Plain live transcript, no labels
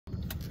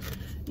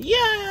Yeah.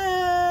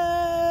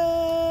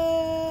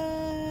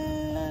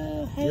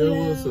 Hello.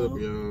 Yo, what's up,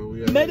 y'all?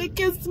 We Merry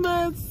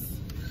Christmas.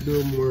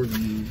 Doing more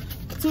reviews.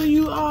 To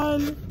you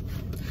all.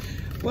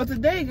 Well,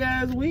 today,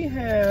 guys, we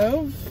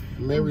have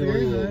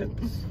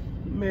Maryland's.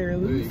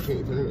 Maryland's. You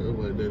can't turn it up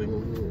like that. Ain't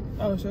gonna hear it.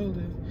 Oh, show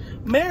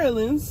this.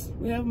 Maryland's.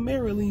 We have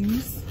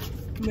Maryland's.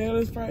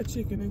 Maryland's fried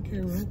chicken in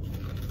Carroll,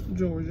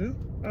 Georgia.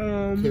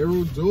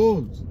 Carroll,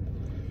 Georgia.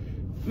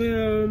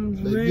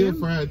 They get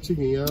fried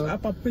chicken, y'all. I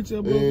put a picture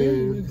up over there.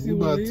 You can see we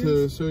what about it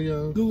is. to show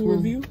y'all. Google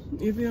review.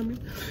 You feel me?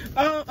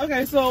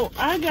 Okay, so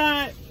I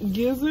got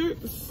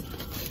gizzards.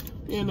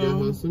 You know,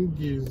 got her some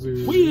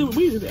gizzards. we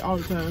eat it all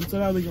the time, so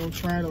now we're gonna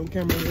try it on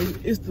camera.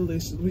 It's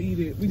delicious. We eat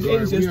it. We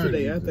ate it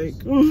yesterday, I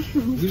think. We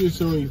just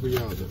showing you for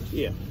y'all though.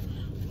 Yeah.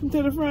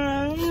 Potato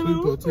fries, you Sweet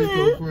know,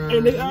 potato fries.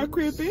 and they are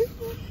crispy.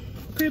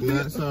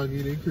 Not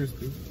soggy, they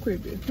crispy.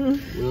 Crispy.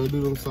 We don't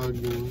do them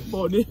soggy ones.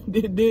 Boy, they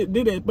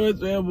that punch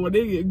there, boy,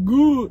 they get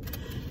good.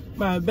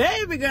 My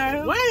baby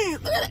guy. Wait,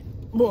 look at that.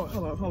 Boy,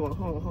 hold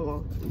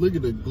on. Look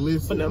at the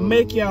glisten. Finna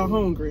make y'all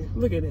hungry.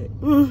 Look at that.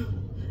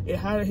 It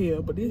hot as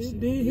hell, but this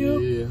did here.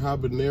 Yeah,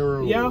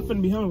 habanero. Y'all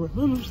finna be hungry.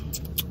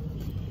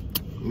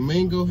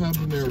 Mango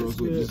habaneros,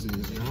 what this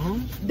is, y'all.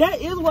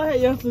 That is what I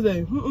had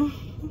yesterday.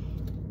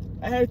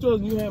 I had yours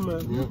and you had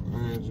mine. Yep, I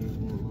had yours.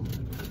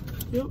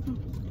 Yep.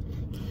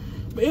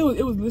 But it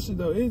was delicious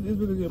though. It's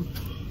really good.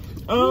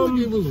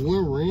 Give us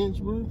one ranch,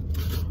 bro.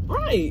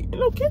 Right.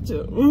 No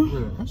ketchup.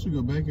 Yeah, I should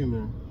go back in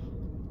there.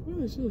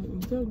 Really should.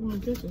 Instead of giving me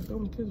ketchup, throw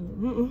me ketchup.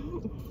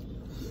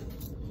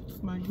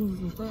 My goose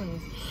and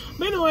fries.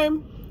 But anyway,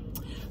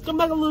 come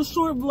back a little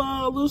short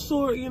vlog, a little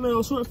short, you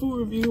know, short food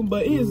review.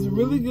 But it is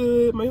really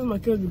good. Man, my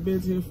cousin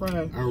Ben's here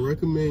fried. I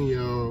recommend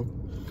y'all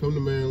come to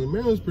Maryland.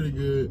 Maryland's pretty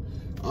good.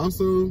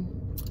 Also,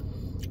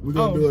 we're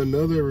gonna do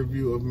another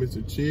review of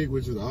Mr. Chick,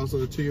 which is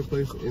also a chicken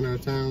place in our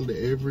town that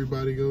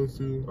everybody goes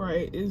to.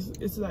 Right,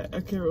 it's like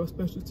a Carroll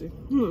specialty.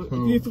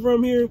 If you're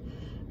from here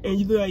and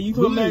you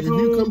come back home.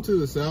 If you come to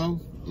the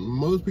South,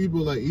 most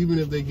people, like, even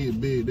if they get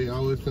big, they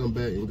always come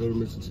back and go to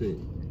Mr. Chick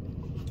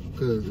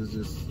because it's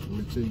just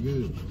Mr. Chick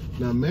good.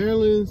 Now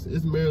Maryland's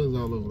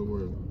all over the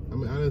world. I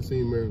mean, I done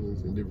seen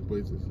Maryland's in different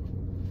places.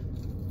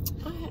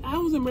 I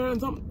was in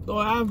Maryland,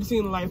 I've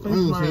seen like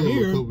places around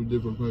here. A couple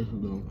different places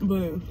though.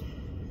 But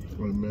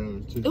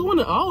Maryland's it's one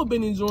in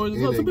Albany, Georgia.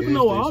 So some people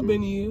know what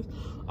Albany is.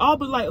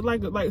 Albany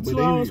like 2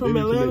 hours from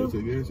Atlanta.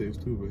 To gas stations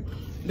too, babe.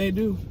 They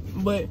do,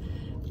 but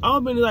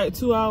Albany like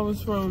 2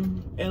 hours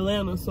from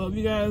Atlanta. So if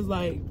you guys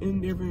like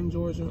ever in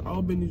Georgia,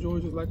 Albany,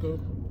 Georgia is like a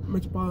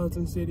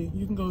metropolitan city.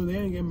 You can go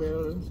there and get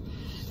Maryland's.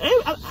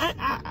 And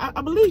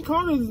I believe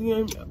Carter's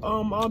in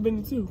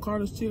Albany too.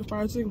 Carter's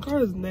fried chicken.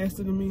 Carter's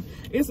nasty to me.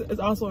 It's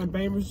also in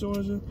Bainbridge,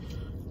 Georgia,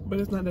 but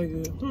it's not that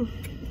good.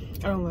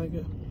 I don't like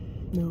it.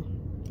 No,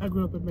 I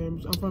grew up in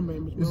Bainbridge. I'm from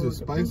Bainbridge. This is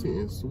spicy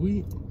and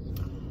sweet.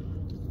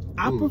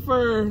 I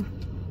prefer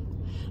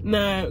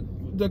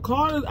the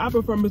Carter's. I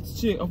prefer Mr.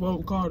 Chick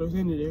over Carter's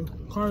any day.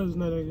 Carter's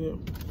not that good,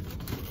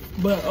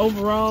 but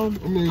overall,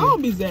 I'll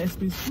be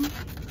Zaxby's.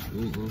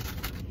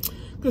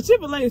 Cause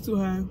Chick-fil-A is too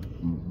high,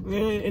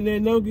 and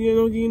then don't give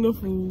you enough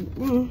food.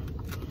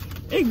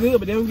 It's good,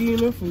 but they don't give you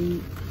enough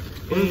food.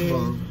 First of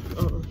all,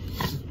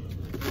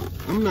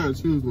 I'm not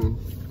choosing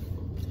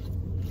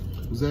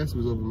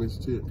Zaxby's over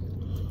Mr. Chick.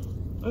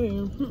 I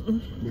am.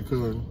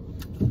 Because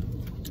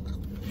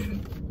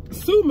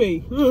sue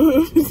me.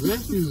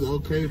 Zaxby's is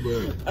okay,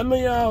 but I know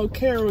y'all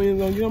Karen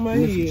gonna get on my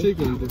head.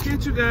 Chicken.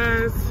 Catch you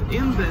guys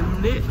in the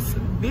next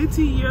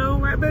video,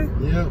 right, babe?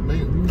 Yeah,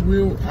 man.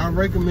 I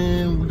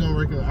recommend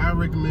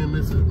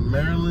Mrs.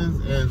 Maryland's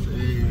as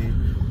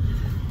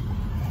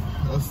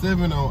a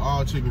 7 on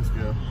all chicken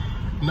scale.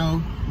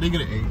 No, they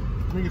get an 8.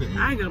 They get an 8.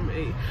 I give them an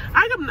 8.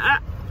 I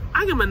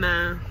give them a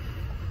 9.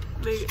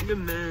 They give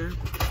them a 9.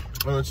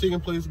 On a chicken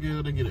place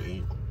scale, they get an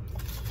 8.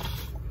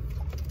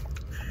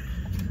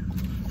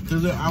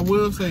 Cause I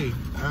will say,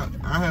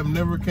 I have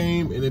never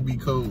came and it be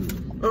cold.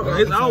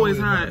 It's always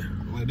hot.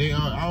 Like they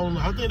are, I don't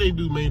know. I think they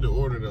do made to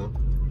order though.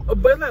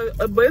 But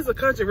it's a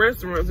country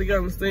restaurant, so you gotta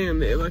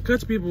understand that. Like,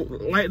 country people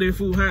like their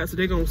food hot, so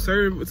they're gonna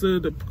serve it to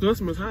the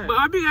customers hot. But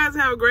I hope you guys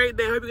have a great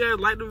day. I hope you guys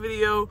like the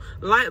video.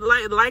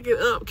 Like it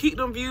up. Keep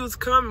them views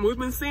coming. We've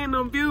been seeing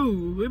them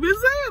views. We've been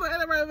seeing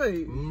that, right,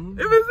 baby? We've been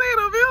seeing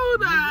them views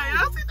now.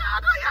 Y'all see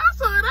y'all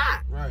showing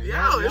that. Right.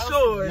 Y'all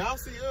showing. Y'all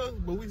see us,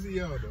 but we see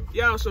y'all though.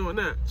 Y'all showing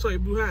that. Show your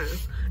behind.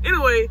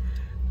 Anyway,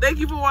 thank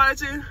you for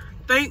watching.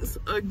 Thanks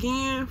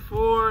again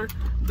for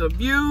the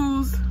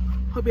views.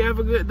 Hope you have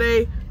a good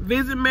day.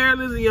 Visit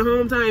Maryland's in your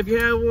hometown if you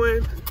have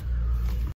one.